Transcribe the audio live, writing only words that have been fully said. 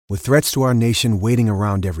With threats to our nation waiting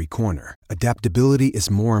around every corner, adaptability is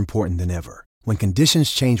more important than ever. When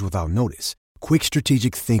conditions change without notice, quick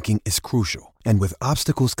strategic thinking is crucial. And with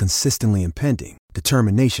obstacles consistently impending,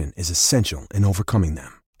 determination is essential in overcoming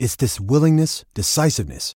them. It's this willingness,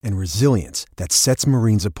 decisiveness, and resilience that sets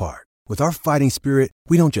Marines apart. With our fighting spirit,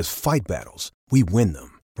 we don't just fight battles, we win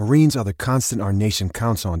them. Marines are the constant our nation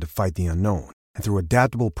counts on to fight the unknown. And through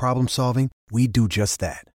adaptable problem solving, we do just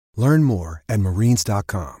that. Learn more at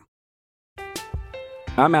marines.com.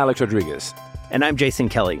 I'm Alex Rodriguez. And I'm Jason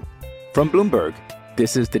Kelly. From Bloomberg,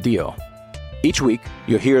 this is The Deal. Each week,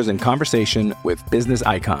 you'll hear us in conversation with business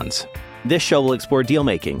icons. This show will explore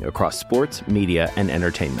deal-making across sports, media, and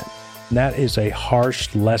entertainment. That is a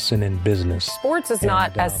harsh lesson in business. Sports is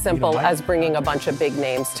not as simple as bringing a bunch of big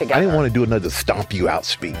names together. I didn't want to do another stomp you out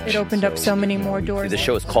speech. It opened up so many more doors. The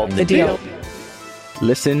show is called The Deal.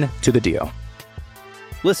 Listen to The Deal.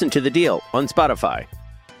 Listen to The Deal on Spotify.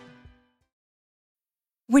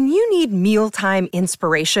 When you need mealtime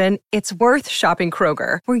inspiration, it's worth shopping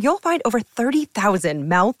Kroger, where you'll find over 30,000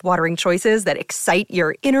 mouth-watering choices that excite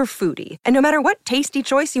your inner foodie. And no matter what tasty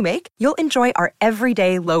choice you make, you'll enjoy our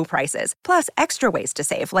everyday low prices, plus extra ways to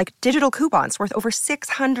save, like digital coupons worth over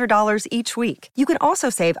 $600 each week. You can also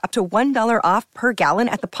save up to $1 off per gallon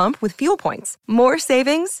at the pump with fuel points. More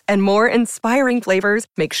savings and more inspiring flavors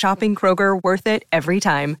make shopping Kroger worth it every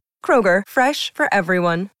time. Kroger, fresh for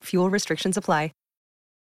everyone. Fuel restrictions apply.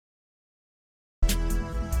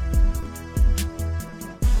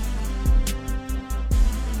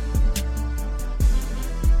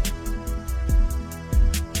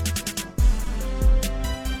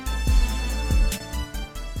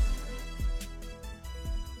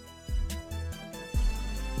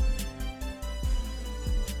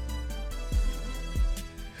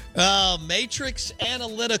 Matrix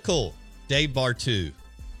Analytical, Dave Bartoo.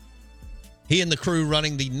 He and the crew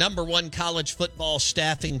running the #1 college football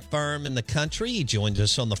staffing firm in the country. He joins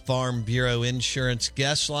us on the Farm Bureau Insurance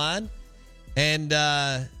guest line. And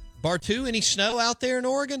Bartoo, any snow out there in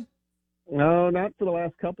Oregon? No, not for the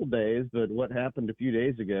last couple days, but what happened a few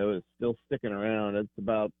days ago is still sticking around. It's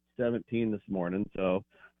about 17 this morning, so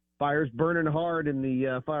fire's burning hard in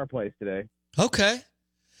the fireplace today. Okay.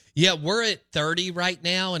 Yeah, we're at 30 right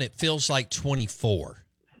now, and it feels like 24.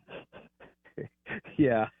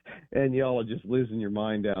 Yeah, and y'all are just losing your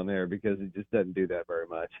mind down there because it just doesn't do that very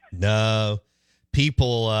much. No,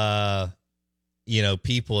 people,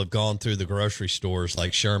 people have gone through the grocery stores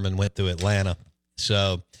like Sherman went through Atlanta.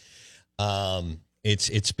 So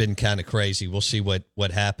it's been kind of crazy. We'll see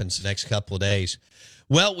what happens the next couple of days.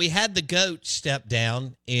 Well, we had the GOAT step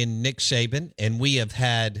down in Nick Saban, and we have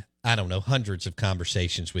had, I don't know, hundreds of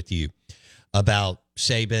conversations with you about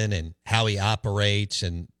Saban and how he operates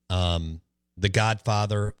and the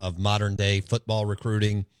godfather of modern day football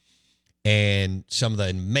recruiting and some of the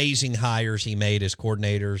amazing hires he made as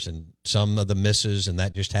coordinators and some of the misses, and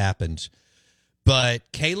that just happens.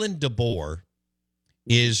 But Kalen DeBoer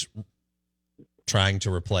is trying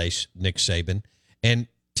to replace Nick Saban. And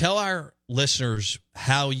tell our listeners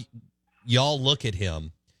how y'all look at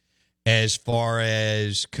him as far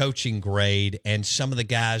as coaching grade and some of the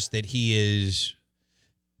guys that he is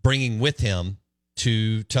bringing with him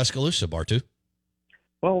to Tuscaloosa, Bartoo.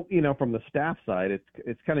 Well, from the staff side,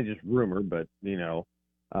 it's kind of just rumor, but,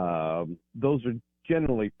 those are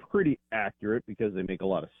generally pretty accurate because they make a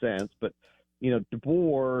lot of sense. But,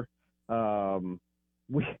 DeBoer,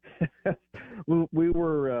 we we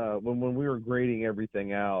were when we were grading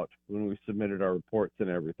everything out, when we submitted our reports and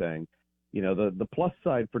everything, the plus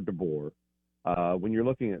side for DeBoer, when you're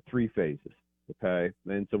looking at three phases, okay?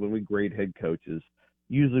 And so when we grade head coaches,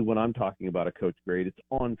 usually when I'm talking about a coach grade, it's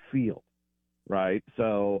on field, right?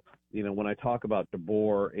 So, when I talk about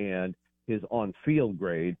DeBoer and his on-field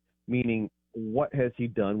grade, meaning what has he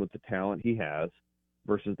done with the talent he has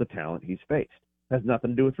versus the talent he's faced. Has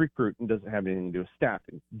nothing to do with recruiting, doesn't have anything to do with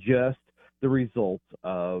staffing, just the results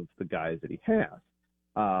of the guys that he has.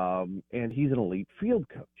 And he's an elite field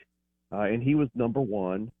coach. And he was number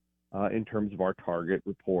one in terms of our target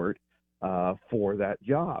report for that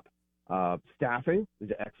job. Staffing, he's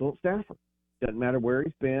an excellent staffer. Doesn't matter where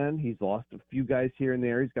he's been. He's lost a few guys here and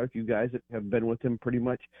there. He's got a few guys that have been with him pretty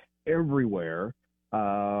much everywhere.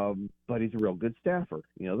 But he's a real good staffer.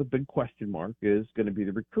 The big question mark is going to be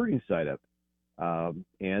the recruiting side of it.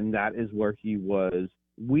 And that is where he was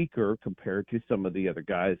weaker compared to some of the other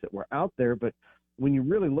guys that were out there. But when you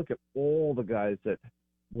really look at all the guys that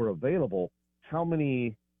were available, how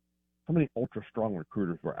many ultra strong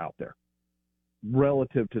recruiters were out there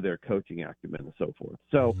relative to their coaching acumen and so forth.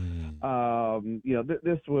 So,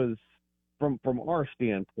 this was from our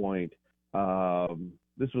standpoint,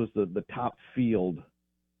 This was the top field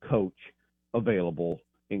coach available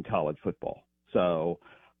in college football. So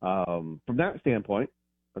from that standpoint,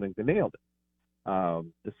 I think they nailed it.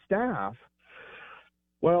 The staff,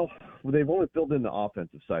 well, they've only filled in the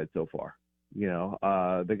offensive side so far.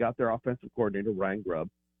 They got their offensive coordinator, Ryan Grubb.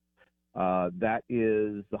 That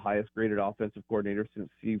is the highest graded offensive coordinator since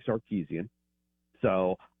Steve Sarkisian.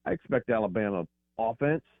 So I expect Alabama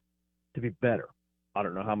offense to be better. I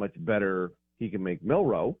don't know how much better he can make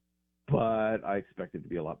Milroe, but I expect it to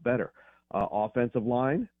be a lot better. Offensive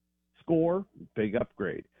line, score, big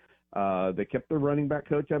upgrade. They kept their running back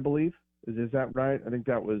coach, I believe. Is that right? I think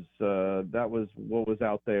that was what was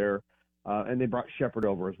out there. And they brought Shepard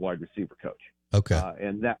over as wide receiver coach. Okay.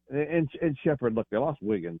 And Shepard, look, they lost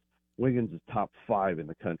Wiggins. Wiggins is top 5 in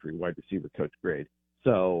the country, wide receiver coach grade.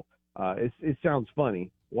 So it sounds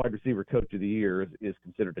funny. Wide receiver coach of the year is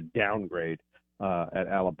considered a downgrade at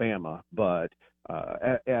Alabama, but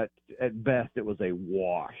at best it was a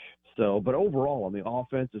wash. So, but overall on the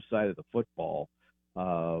offensive side of the football,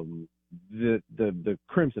 the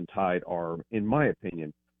Crimson Tide are, in my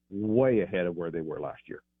opinion, way ahead of where they were last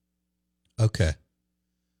year. Okay.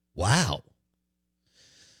 Wow.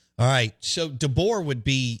 All right. So DeBoer would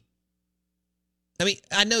be, I mean,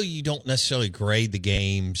 I know you don't necessarily grade the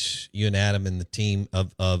games, you and Adam and the team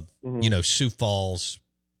of Sioux Falls,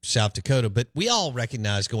 South Dakota, but we all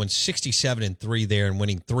recognize going 67-3 there and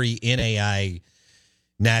winning 3 NAIA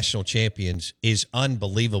national champions is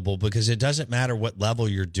unbelievable, because it doesn't matter what level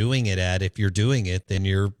you're doing it at. If you're doing it, then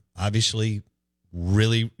you're obviously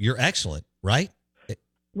you're excellent, right?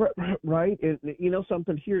 Right. And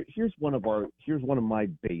something here. Here's one of my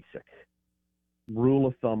basic rule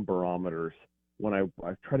of thumb barometers when I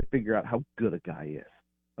try to figure out how good a guy is.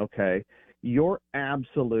 Okay, your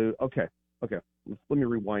absolute. Okay. Let me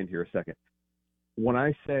rewind here a second. When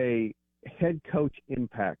I say head coach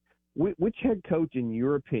impact, which head coach, in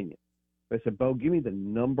your opinion? I said, Bo, give me the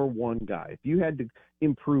number one guy. If you had to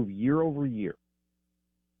improve year over year,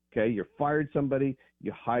 okay, you fired somebody,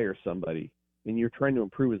 you hire somebody, and you're trying to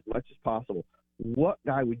improve as much as possible, what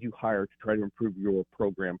guy would you hire to try to improve your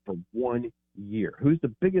program for 1 year? Who's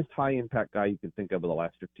the biggest high-impact guy you can think of in the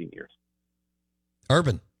last 15 years?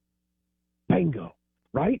 Urban. Bingo,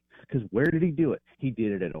 right? Because where did he do it? He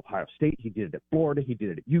did it at Ohio State. He did it at Florida. He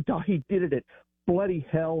did it at Utah. He did it at bloody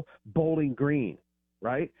hell Bowling Green,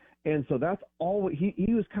 right? And so that's all.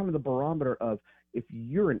 He was kind of the barometer of, if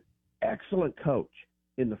you're an excellent coach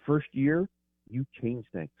in the first year, you change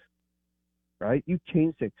things. Right? You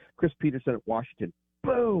changed things. Chris Peterson at Washington,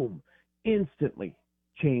 boom, instantly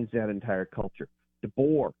changed that entire culture.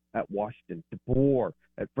 DeBoer at Washington, DeBoer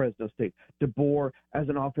at Fresno State, DeBoer as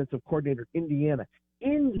an offensive coordinator, Indiana,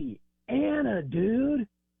 dude.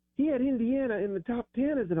 He had Indiana in the top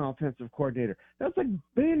 10 as an offensive coordinator. That's like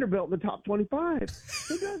Vanderbilt in the top 25.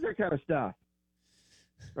 Who does that kind of stuff?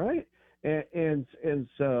 Right? And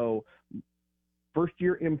so first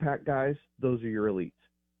year impact guys, those are your elites.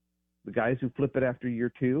 The guys who flip it after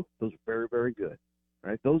year 2, those are very, very good,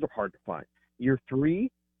 right? Those are hard to find. Year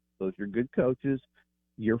 3, those are good coaches.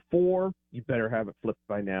 Year 4, you better have it flipped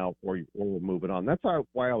by now, or we're moving on. That's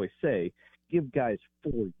why I always say, give guys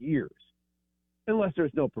 4 years, unless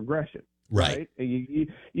there's no progression, right? And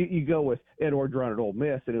you go with Ed Orgeron at Ole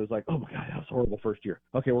Miss, and it was like, oh my God, that was horrible first year.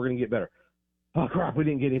 Okay, we're going to get better. Oh crap, we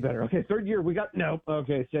didn't get any better. Okay, third year we got no.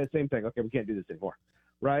 Okay, same thing. Okay, we can't do this anymore,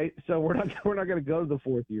 right? So we're not going to go to the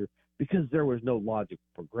 4th year, because there was no logical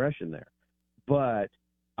progression there. But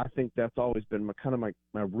I think that's always been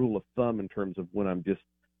my rule of thumb in terms of when I'm just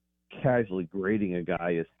casually grading a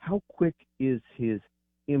guy is, how quick is his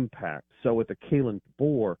impact? So with the Kalen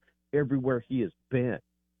DeBoer, everywhere he has been,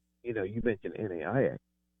 you mentioned NAIA,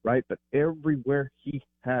 right? But everywhere he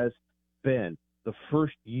has been, the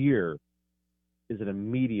first year is an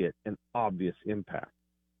immediate and obvious impact.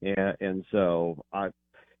 And so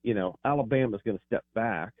Alabama's going to step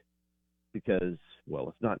back, because, well,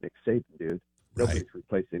 it's not Nick Saban, dude. Nobody's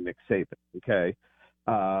replacing Nick Saban, okay?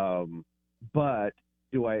 But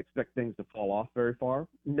do I expect things to fall off very far?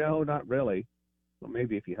 No, not really. Well,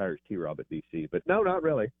 maybe if he hires T-Rob at DC, but no, not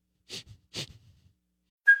really.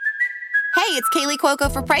 Hey, it's Kaylee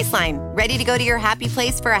Cuoco for Priceline. Ready to go to your happy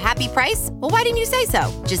place for a happy price? Well, why didn't you say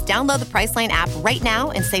so? Just download the Priceline app right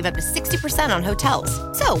now and save up to 60% on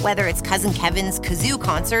hotels. So whether it's Cousin Kevin's Kazoo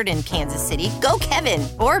Concert in Kansas City, go Kevin,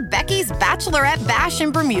 or Becky's Bachelorette Bash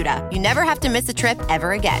in Bermuda, you never have to miss a trip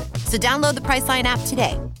ever again. So download the Priceline app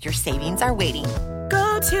today. Your savings are waiting.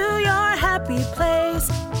 Go to your happy place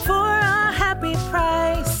for a happy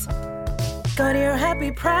price. Go to your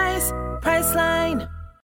happy price, Priceline.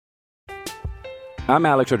 I'm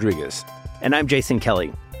Alex Rodriguez. And I'm Jason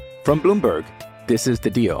Kelly. From Bloomberg, this is The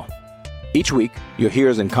Deal. Each week, you'll hear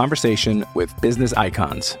us in conversation with business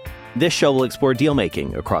icons. This show will explore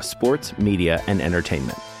deal-making across sports, media, and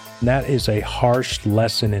entertainment. That is a harsh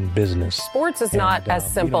lesson in business. Sports is not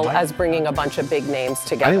as simple as bringing a bunch of big names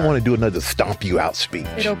together. I didn't want to do another stomp you out speech.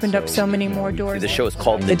 It opened up so many more doors. The show is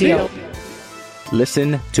called The Deal.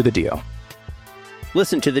 Listen to The Deal.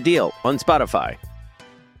 Listen to The Deal on Spotify.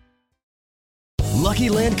 Lucky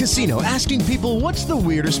Land Casino, asking people, what's the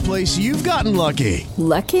weirdest place you've gotten lucky?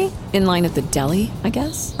 Lucky? In line at the deli, I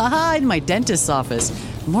guess? Aha, in my dentist's office.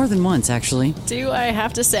 More than once, actually. Do I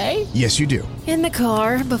have to say? Yes, you do. In the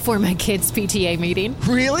car before my kids' PTA meeting.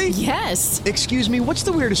 Really? Yes. Excuse me, what's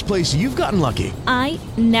the weirdest place you've gotten lucky? I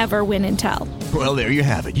never win and tell. Well, there you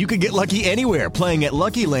have it. You can get lucky anywhere, playing at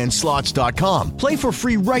LuckyLandSlots.com. Play for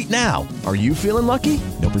free right now. Are you feeling lucky?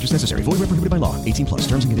 No purchase necessary. Void where prohibited by law. 18+.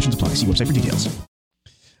 Terms and conditions apply. See website for details.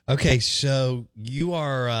 Okay, so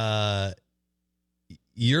you're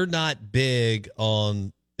not big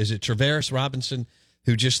on, is it Travaris Robinson,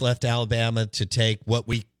 who just left Alabama to take I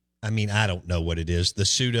don't know what it is, the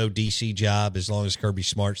pseudo DC job. As long as Kirby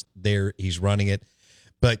Smart's there, he's running it.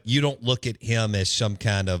 But you don't look at him as some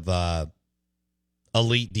kind of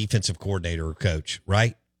elite defensive coordinator or coach,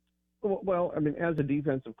 right? Well, as a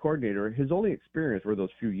defensive coordinator, his only experience were those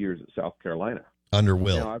few years at South Carolina. Under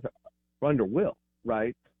Will. Under Will,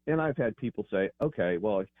 right? And I've had people say, okay,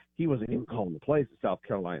 well, he wasn't even calling the plays at South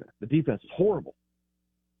Carolina. The defense is horrible,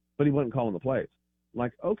 but he wasn't calling the plays.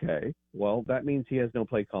 Like, okay, well, that means he has no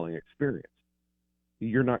play calling experience.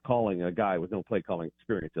 You're not calling a guy with no play calling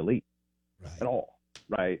experience elite at all,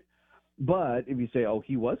 right? But if you say, oh,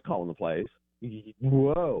 he was calling the plays,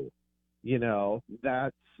 whoa,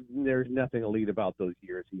 there's nothing elite about those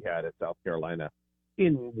years he had at South Carolina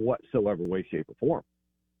in whatsoever way, shape, or form.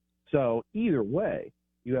 So either way,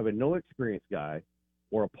 you have a no experience guy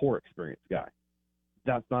or a poor experience guy.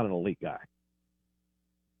 That's not an elite guy.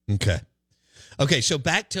 Okay, so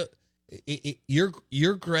back to you're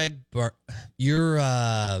grading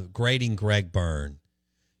Greg Byrne.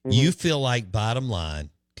 Mm-hmm. You feel like, bottom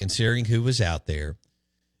line, considering who was out there,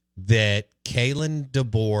 that Kalen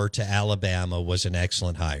DeBoer to Alabama was an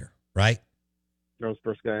excellent hire, right? That was the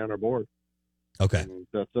first guy on our board. Okay, and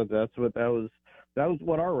that was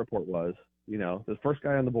what our report was. The first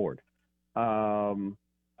guy on the board. My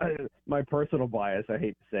personal bias, I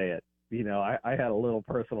hate to say it. I had a little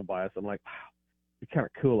personal bias. I'm like, wow, it'd be kind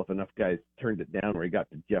of cool if enough guys turned it down where he got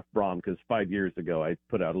to Jeff Brom, because 5 years ago I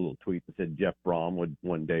put out a little tweet that said Jeff Brom would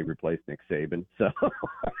one day replace Nick Saban. So,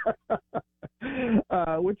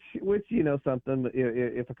 which something.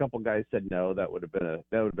 If a couple guys said no, that would have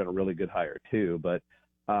been a really good hire too. But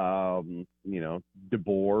DeBoer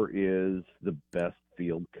is the best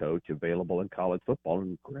field coach available in college football,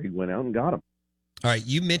 and Greg went out and got him. All right,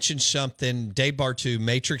 you mentioned something, Dave Bartoo,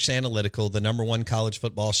 Matrix Analytical, the number one college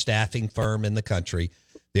football staffing firm in the country.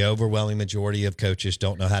 The overwhelming majority of coaches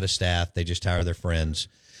don't know how to staff. They just hire their friends.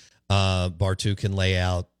 Bartoo can lay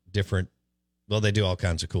out they do all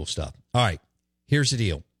kinds of cool stuff. All right, here's the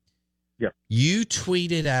deal. Yeah. You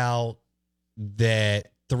tweeted out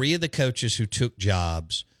that 3 of the coaches who took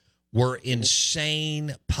jobs were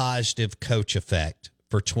insane positive coach effect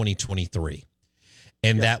for 2023.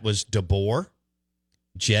 And that was DeBoer,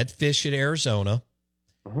 Jed Fish at Arizona,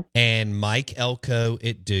 and Mike Elko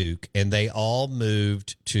at Duke, and they all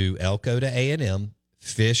moved to Elko to A&M,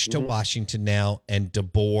 Fish to Washington now, and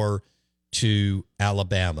DeBoer to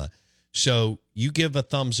Alabama. So you give a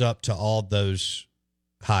thumbs up to all those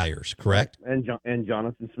hires, correct? And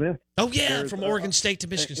Jonathan Smith. Oh yeah, from Oregon State to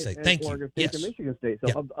Michigan State. Thank you. Oregon State to Michigan State.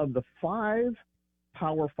 So of the 5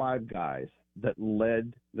 Power 5 guys that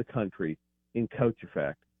led the country in coach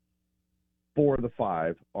effect, 4 of the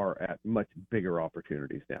 5 are at much bigger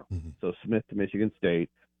opportunities now. Mm-hmm. So Smith to Michigan State,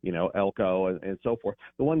 Elko and so forth.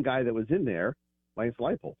 The one guy that was in there, Lance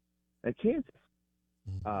Leipold at Kansas.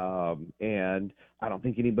 Mm-hmm. And I don't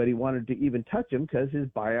think anybody wanted to even touch him because his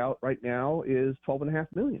buyout right now is $12.5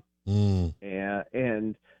 million.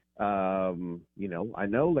 And I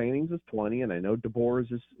know Lanning's is 20, and I know DeBoer's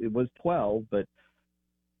was 12, but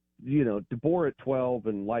DeBoer at 12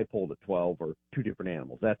 and Leipold at 12 are 2 different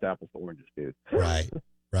animals. That's apples to oranges, dude. Right.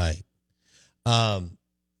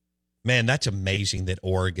 Man, that's amazing that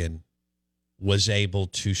Oregon was able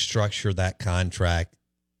to structure that contract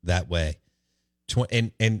that way.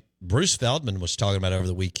 And Bruce Feldman was talking about over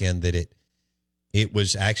the weekend that it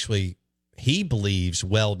was actually, he believes,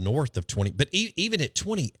 well north of 20. But even at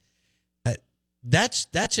 20, that's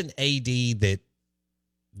an AD that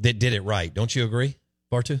did it right. Don't you agree,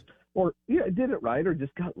 Bartoo? Or did it right, or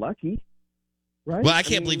just got lucky. right? Well, I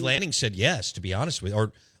can't believe Lanning said yes, to be honest with you,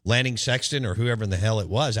 or Lanning Sexton or whoever in the hell it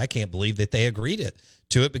was. I can't believe that they agreed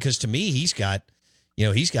to it because to me, he's got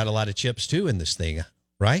a lot of chips too in this thing,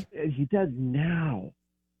 right? He does now,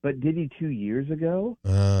 but did he 2 years ago?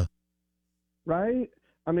 Right?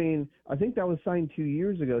 I mean, I think that was signed 2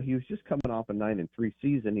 years ago. He was just coming off a 9-3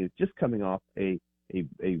 season. He was just coming off a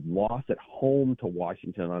loss at home to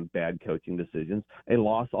Washington on bad coaching decisions, a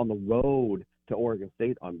loss on the road to Oregon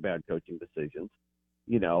State on bad coaching decisions.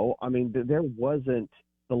 I mean, there wasn't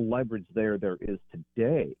the leverage there is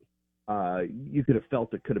today. You could have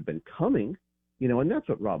felt it could have been coming, and that's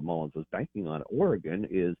what Rob Mullins was banking on at Oregon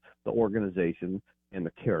is the organization and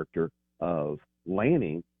the character of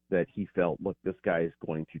Lanning, that he felt, look, this guy is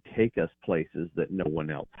going to take us places that no one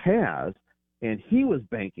else has. And he was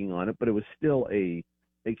banking on it, but it was still a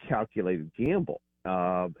calculated gamble.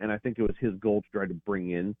 And I think it was his goal to try to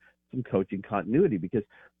bring in some coaching continuity because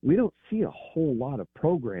we don't see a whole lot of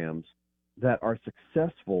programs that are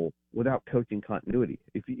successful without coaching continuity.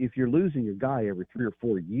 If you're losing your guy every 3 or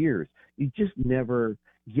 4 years, you just never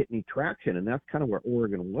get any traction. And that's kind of where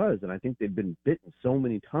Oregon was. And I think they've been bitten so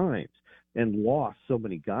many times and lost so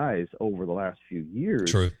many guys over the last few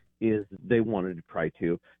years. True. Is they wanted to try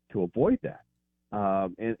to avoid that.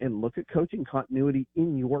 And look at coaching continuity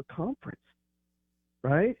in your conference,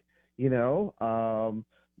 right? A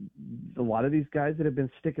lot of these guys that have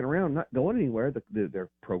been sticking around, not going anywhere, their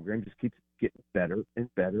program just keeps getting better and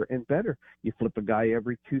better and better. You flip a guy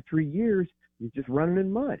every 2-3 years, you're just running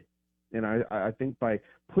in mud. And I think by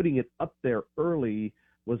putting it up there early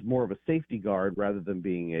was more of a safety guard rather than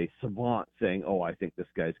being a savant saying, oh, I think this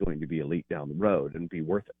guy's going to be elite down the road and be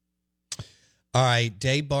worth it. All right,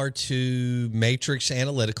 Dave Bartoo, Matrix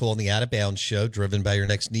Analytical on the Out of Bounds show, driven by your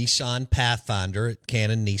next Nissan Pathfinder at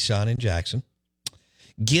Cannon Nissan in Jackson.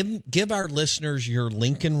 Give our listeners your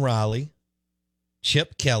Lincoln Riley,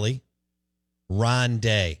 Chip Kelly, Ron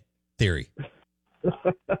Day theory.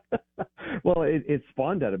 Well, it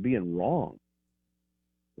spawned out of being wrong,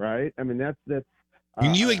 right? I mean, that's.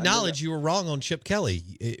 You acknowledge you were wrong on Chip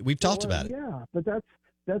Kelly. We've talked about it. Yeah, but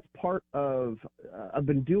that's part of. I've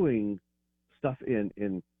been doing stuff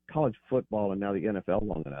in college football and now the NFL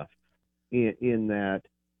long enough, in that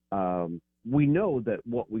we know that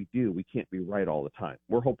what we do, we can't be right all the time.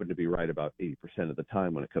 We're hoping to be right about 80% of the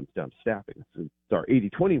time when it comes down to staffing. It's our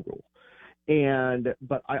 80-20 rule.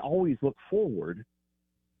 But I always look forward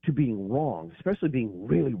to being wrong, especially being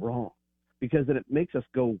really wrong, because then it makes us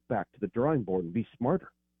go back to the drawing board and be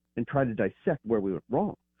smarter and try to dissect where we went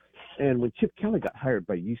wrong. And when Chip Kelly got hired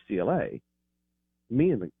by UCLA, me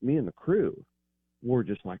and the crew were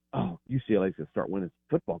just like, oh, UCLA's going to start winning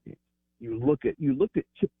football games. You looked at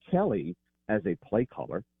Chip Kelly as a play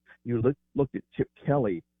caller. You looked at Chip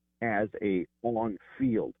Kelly as a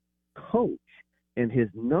on-field coach, and his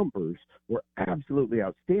numbers were absolutely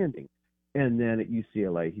outstanding. And then at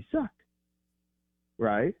UCLA, he sucked,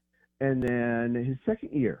 right? And then his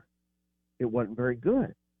second year, it wasn't very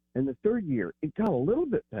good. And the third year, it got a little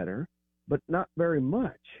bit better, but not very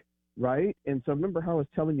much, right? And so remember how I was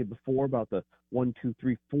telling you before about the 1, 2,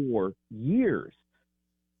 3, 4 years.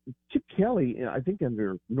 Chip Kelly, I think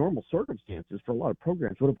under normal circumstances for a lot of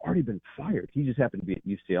programs, would have already been fired. He just happened to be at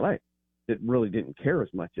UCLA. It really didn't care as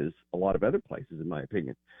much as a lot of other places, in my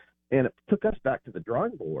opinion. And it took us back to the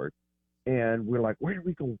drawing board, and we're like, where did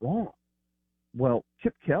we go wrong? Well,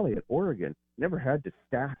 Chip Kelly at Oregon never had to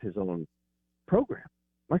staff his own program.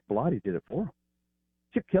 Mike Bellotti did it for him.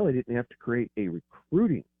 Chip Kelly didn't have to create a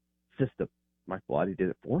recruiting system. Mike Bellotti did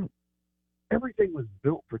it for him. Everything was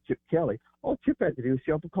built for Chip Kelly. All Chip had to do was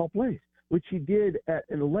show up and call plays, which he did at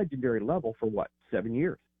a legendary level for 7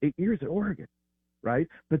 years, 8 years at Oregon, right?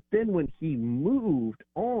 But then when he moved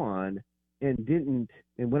on and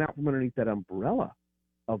went out from underneath that umbrella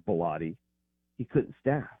of Bellotti, he couldn't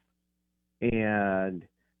staff, and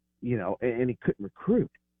he couldn't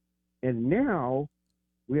recruit. And now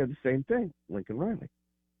we have the same thing, Lincoln Riley.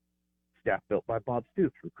 Staff built by Bob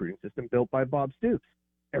Stoops, recruiting system built by Bob Stoops.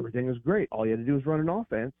 Everything is great. All you had to do was run an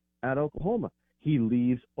offense at Oklahoma. He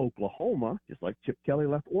leaves Oklahoma, just like Chip Kelly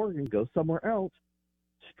left Oregon, goes somewhere else,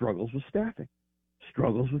 struggles with staffing,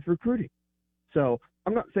 struggles with recruiting. So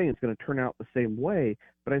I'm not saying it's going to turn out the same way,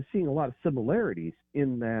 but I'm seeing a lot of similarities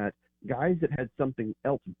in that guys that had something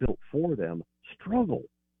else built for them struggle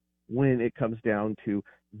when it comes down to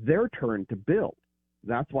their turn to build.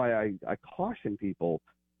 That's why I caution people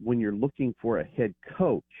when you're looking for a head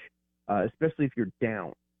coach, especially if you're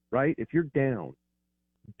down, right? If you're down,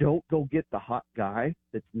 don't go get the hot guy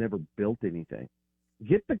that's never built anything.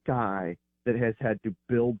 Get the guy that has had to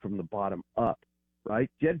build from the bottom up right?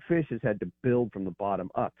 Jed Fish has had to build from the bottom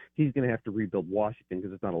up. He's going to have to rebuild Washington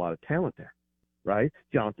because there's not a lot of talent there, right?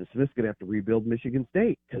 Jonathan Smith's going to have to rebuild Michigan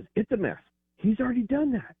State because it's a mess. He's already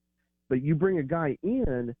done that. But you bring a guy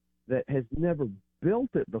in that has never built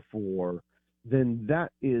it before, then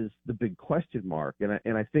that is the big question mark.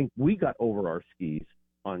 And I think we got over our skis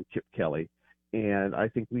on Chip Kelly, and I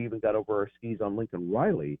think we even got over our skis on Lincoln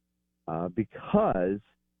Riley because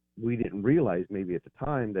we didn't realize maybe at the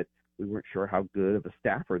time that we weren't sure how good of a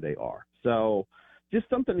staffer they are. So just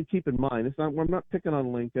something to keep in mind. I'm not picking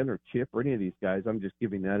on Lincoln or Chip or any of these guys. I'm just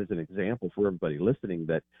giving that as an example for everybody listening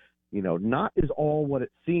that, not is all what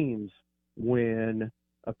it seems when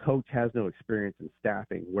a coach has no experience in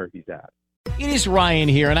staffing where he's at. It is Ryan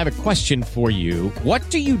here, and I have a question for you. What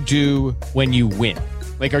do you do when you win?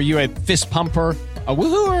 Like, are you a fist pumper, a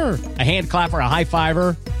woohooer, a hand clapper, a high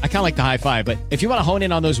fiver? I kind of like the high five, but if you want to hone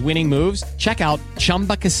in on those winning moves, check out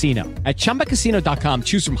Chumba Casino. At ChumbaCasino.com,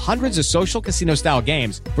 choose from hundreds of social casino-style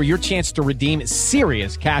games for your chance to redeem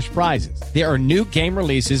serious cash prizes. There are new game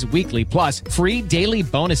releases weekly, plus free daily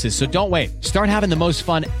bonuses, so don't wait. Start having the most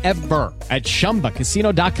fun ever at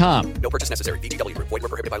ChumbaCasino.com. No purchase necessary. VGW. Void where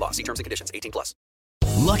prohibited by law. See terms and conditions. 18+.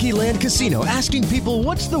 Lucky Land Casino, asking people,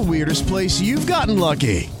 what's the weirdest place you've gotten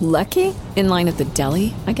lucky? Lucky? In line at the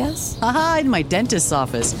deli, I guess? Aha, in my dentist's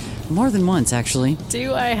office. More than once, actually.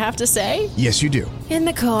 Do I have to say? Yes, you do. In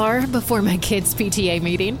the car before my kids' PTA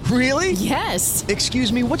meeting. Really? Yes.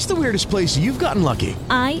 Excuse me, what's the weirdest place you've gotten lucky?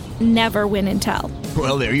 I never win and tell.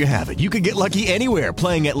 Well, there you have it. You can get lucky anywhere,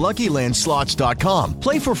 playing at LuckyLandSlots.com.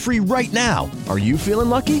 Play for free right now. Are you feeling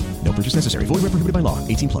lucky? No purchase necessary. Void where prohibited by law.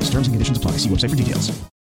 18+. Terms and conditions apply. See website for details.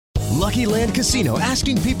 Lucky Land Casino,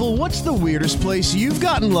 asking people, what's the weirdest place you've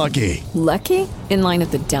gotten lucky? Lucky? In line at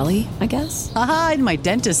the deli, I guess? Aha, in my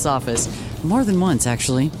dentist's office. More than once,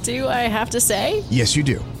 actually. Do I have to say? Yes, you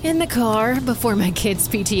do. In the car before my kids'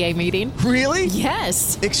 PTA meeting. Really?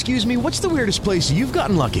 Yes. Excuse me, what's the weirdest place you've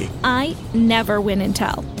gotten lucky? I never win and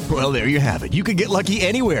tell. Well, there you have it. You can get lucky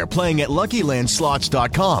anywhere, playing at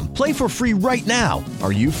LuckyLandSlots.com. Play for free right now.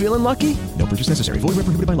 Are you feeling lucky? No purchase necessary. Void where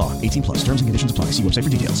prohibited by law. 18+. Terms and conditions apply. See website for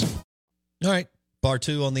details. All right.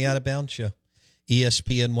 Bartoo on the Out of Bounds Show.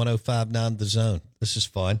 ESPN 105.9 The Zone. This is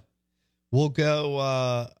fun. We'll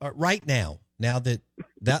go right now. Now that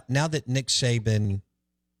Nick Saban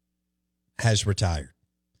has retired.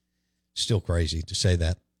 Still crazy to say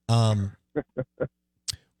that.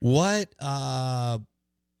 What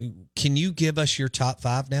can you give us your top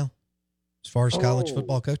 5 now as far as college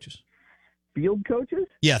football coaches? Field coaches?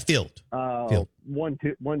 Yeah, field. Field. 1,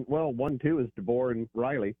 2 is DeBoer and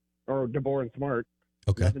Riley, or DeBoer and Smart.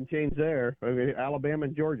 Okay. Nothing changed there. I mean, Alabama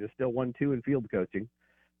and Georgia still 1, 2 in field coaching.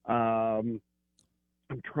 I'm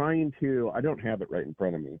trying to. I don't have it right in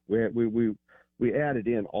front of me. We added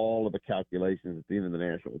in all of the calculations at the end of the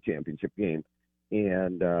national championship game,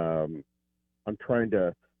 and I'm trying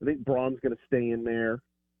to. I think Braum's going to stay in there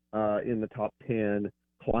in the top 10.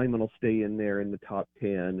 Kleiman will stay in there in the top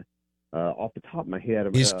 10. Off the top of my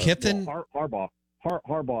head, is Kiffin? Harbaugh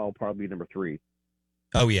will probably be number 3.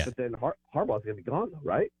 Oh, yeah. But then Harbaugh's going to be gone, though,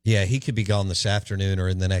 right? Yeah, he could be gone this afternoon or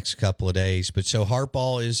in the next couple of days. But so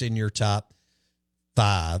Harbaugh is in your top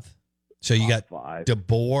 5. So you got 5.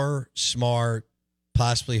 DeBoer, Smart,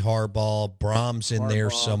 possibly Harbaugh. Braum's in there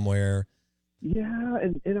somewhere. Yeah,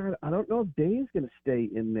 and I don't know if Dave's going to stay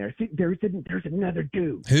in there. See, there's another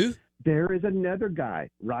dude. Who? There is another guy,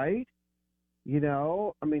 right?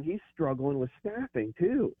 I mean, he's struggling with staffing,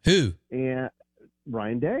 too. Who? And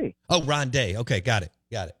Ryan Day. Oh, Ryan Day. Okay, got it.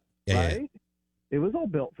 Yeah, right? Yeah. It was all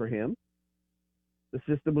built for him. The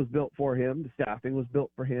system was built for him. The staffing was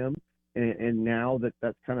built for him. And now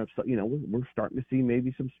that's kind of, we're starting to see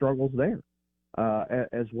maybe some struggles there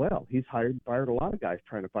as well. He's fired a lot of guys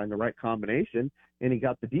trying to find the right combination, and he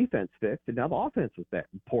got the defense fixed, and now the offense was that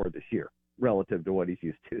poor this year relative to what he's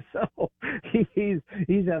used to. So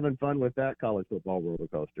he's having fun with that college football roller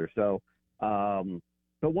coaster. So,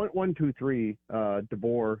 but 1, 2, 3,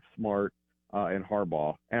 DeBoer, Smart, and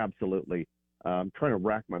Harbaugh, absolutely. I'm trying to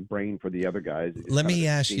rack my brain for the other guys. Let me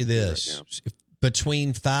ask you this. Right,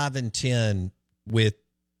 between 5 and 10, with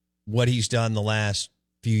what he's done the last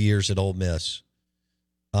few years at Ole Miss,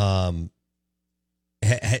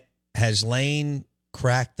 has Lane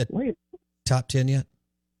cracked the top 10 yet?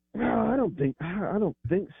 No, I don't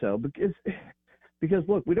think so, because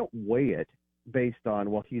look, we don't weigh it based on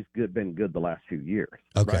he's been good the last few years,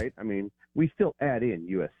 okay. Right? I mean, we still add in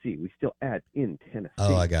USC, we still add in Tennessee.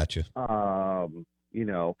 Oh, I got you. And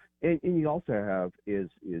you also have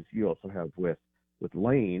with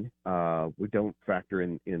Lane, we don't factor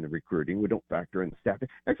in the recruiting, we don't factor in the staffing.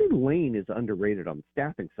 Actually, Lane is underrated on the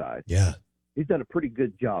staffing side. Yeah. he's done a pretty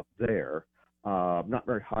good job there. Not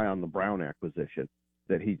very high on the Brown acquisition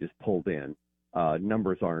that he just pulled in.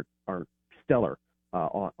 Numbers aren't stellar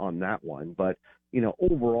on that one, but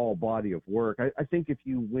overall body of work. I think if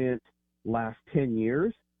you went last 10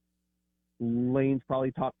 years, Lane's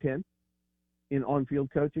probably top 10 in on-field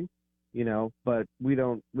coaching. But we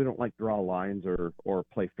don't like draw lines or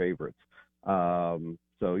play favorites.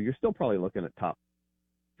 So you're still probably looking at top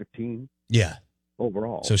 15. Yeah.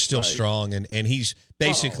 Overall. So still right? strong. And he's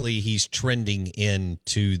basically, he's trending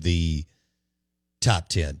into the top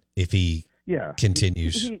 10 if he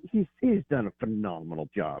continues. He's done a phenomenal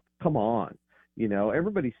job. Come on.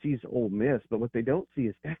 Everybody sees Ole Miss, but what they don't see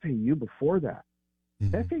is FAU before that.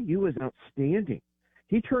 Mm-hmm. FAU is outstanding.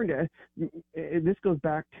 He turned, and this goes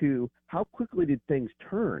back to how quickly did things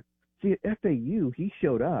turn. See, at FAU, he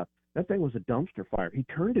showed up. That thing was a dumpster fire. He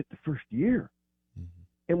turned it the first year. Mm-hmm.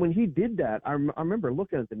 And when he did that, I remember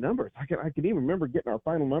looking at the numbers. I can even remember getting our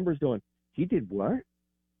final numbers going, he did what?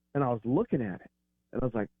 And I was looking at it. And I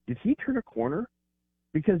was like, did he turn a corner?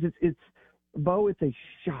 Because it's Bo, it's a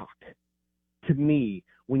shock to me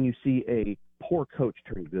when you see a poor coach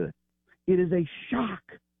turn good. It is a shock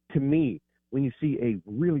to me when you see a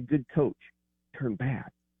really good coach turn bad.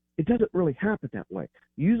 It doesn't really happen that way.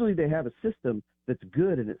 Usually they have a system that's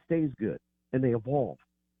good and it stays good and they evolve.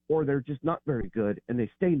 Or they're just not very good and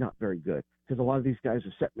they stay not very good because a lot of these guys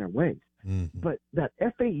are set in their ways. Mm-hmm. But that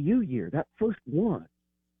FAU year, that first one,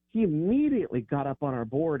 he immediately got up on our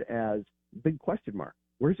board as big question mark.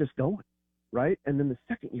 Where's this going? Right? And then the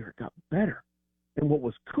second year it got better. And what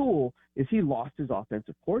was cool is he lost his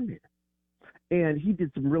offensive coordinator. And he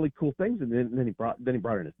did some really cool things, and then he brought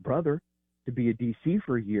in his brother to be a DC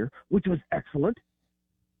for a year, which was excellent.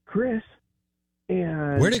 Chris.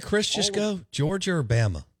 And where did Chris just go? Georgia or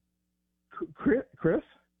Bama? Chris?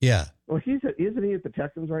 Yeah. Well, isn't he at the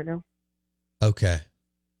Texans right now? Okay.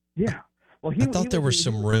 Yeah. Well, I thought there were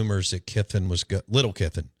some rumors that Kiffin was little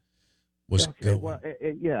Kiffin was going. Well,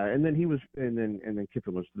 yeah, and then he was, and then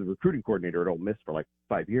Kiffin was the recruiting coordinator at Ole Miss for like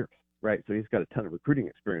 5 years. Right, so he's got a ton of recruiting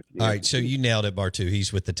experience. All right, so you nailed it, Bartoo.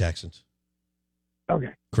 He's with the Texans. Okay,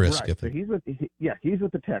 Chris right. Kiffin. So he's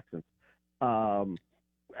with the Texans.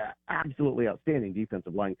 Absolutely outstanding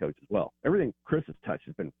defensive line coach as well. Everything Chris has touched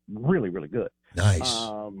has been really, really good. Nice.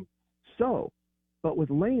 But with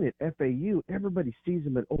Lane at FAU, everybody sees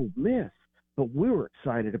him at Ole Miss, but we were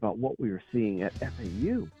excited about what we were seeing at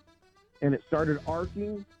FAU, and it started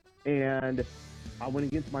arcing, and I went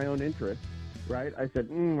against my own interest. Right? I said,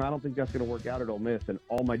 I don't think that's going to work out at Ole Miss. And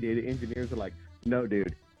all my data engineers are like, no,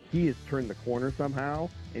 dude, he has turned the corner somehow,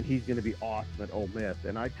 and he's going to be awesome at Ole Miss.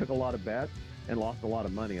 And I took a lot of bets and lost a lot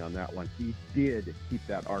of money on that one. He did keep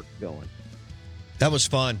that arc going. That was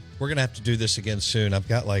fun. We're going to have to do this again soon. I've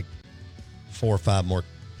got like 4 or 5 more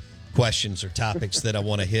questions or topics that I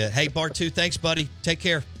want to hit. Hey, Bartoo, thanks, buddy. Take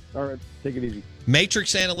care. All right. Take it easy.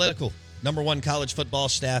 Matrix Analytical, #1 college football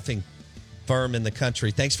staffing firm in the country.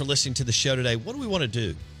 Thanks for listening to the show today. What do we want to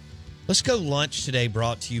do? Let's go lunch today,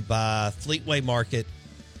 brought to you by Fleetway Market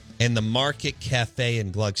and the Market Cafe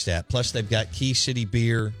in Gluckstadt. Plus, they've got Key City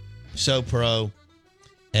Beer, SoPro,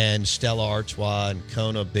 and Stella Artois and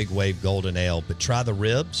Kona Big Wave Golden Ale. But try the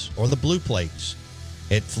ribs or the blue plates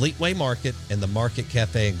at Fleetway Market and the Market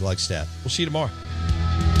Cafe in Gluckstadt. We'll see you tomorrow.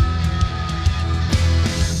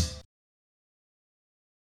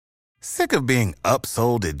 Sick of being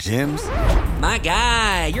upsold at gyms? My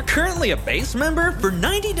guy, you're currently a base member? For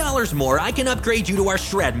 $90 more, I can upgrade you to our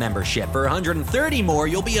Shred membership. For $130 more,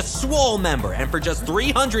 you'll be a Swole member. And for just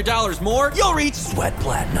 $300 more, you'll reach Sweat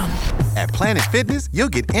Platinum. At Planet Fitness, you'll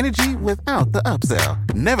get energy without the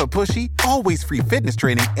upsell. Never pushy, always free fitness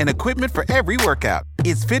training and equipment for every workout.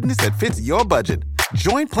 It's fitness that fits your budget.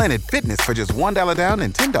 Join Planet Fitness for just $1 down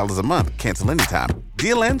and $10 a month. Cancel anytime.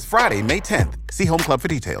 Deal ends Friday, May 10th. See Home Club for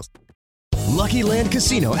details. Lucky Land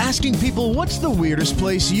Casino, asking people, what's the weirdest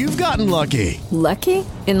place you've gotten lucky? Lucky?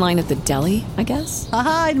 In line at the deli, I guess?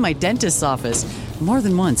 Aha, in my dentist's office. More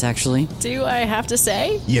than once, actually. Do I have to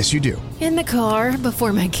say? Yes, you do. In the car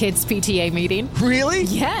before my kids' PTA meeting. Really?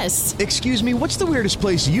 Yes. Excuse me, what's the weirdest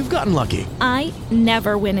place you've gotten lucky? I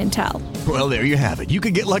never win and tell. Well, there you have it. You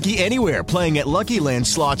can get lucky anywhere, playing at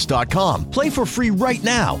LuckyLandSlots.com. Play for free right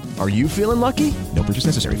now. Are you feeling lucky? No purchase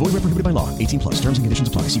necessary. Void where prohibited by law. 18+. Terms and conditions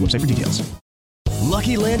apply. See website for details.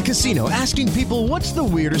 Lucky Land Casino, asking people, what's the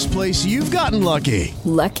weirdest place you've gotten lucky?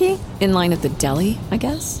 Lucky? In line at the deli, I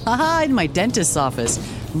guess? Aha, in my dentist's office.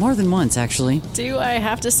 More than once, actually. Do I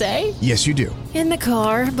have to say? Yes, you do. In the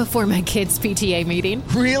car before my kids' PTA meeting.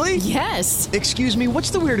 Really? Yes. Excuse me,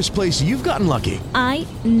 what's the weirdest place you've gotten lucky? I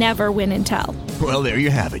never win and tell. Well, there you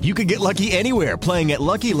have it. You can get lucky anywhere, playing at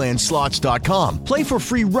LuckyLandSlots.com. Play for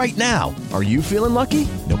free right now. Are you feeling lucky?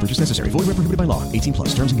 No purchase necessary. Void where prohibited by law. 18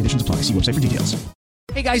 plus. Terms and conditions apply. See website for details.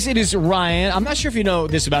 Hey guys, it is Ryan. I'm not sure if you know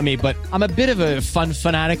this about me, but I'm a bit of a fun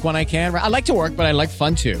fanatic when I can. I like to work, but I like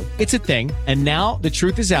fun too. It's a thing. And now the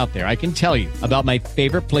truth is out there. I can tell you about my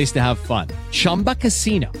favorite place to have fun. Chumba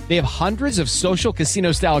Casino. They have hundreds of social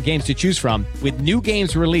casino style games to choose from with new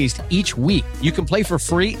games released each week. You can play for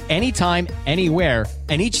free anytime, anywhere.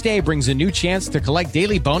 And each day brings a new chance to collect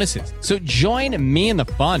daily bonuses. So join me in the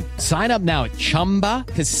fun. Sign up now at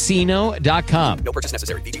ChumbaCasino.com. No purchase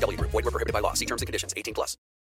necessary. VGW Group. Void where prohibited by law. See terms and conditions. 18 plus.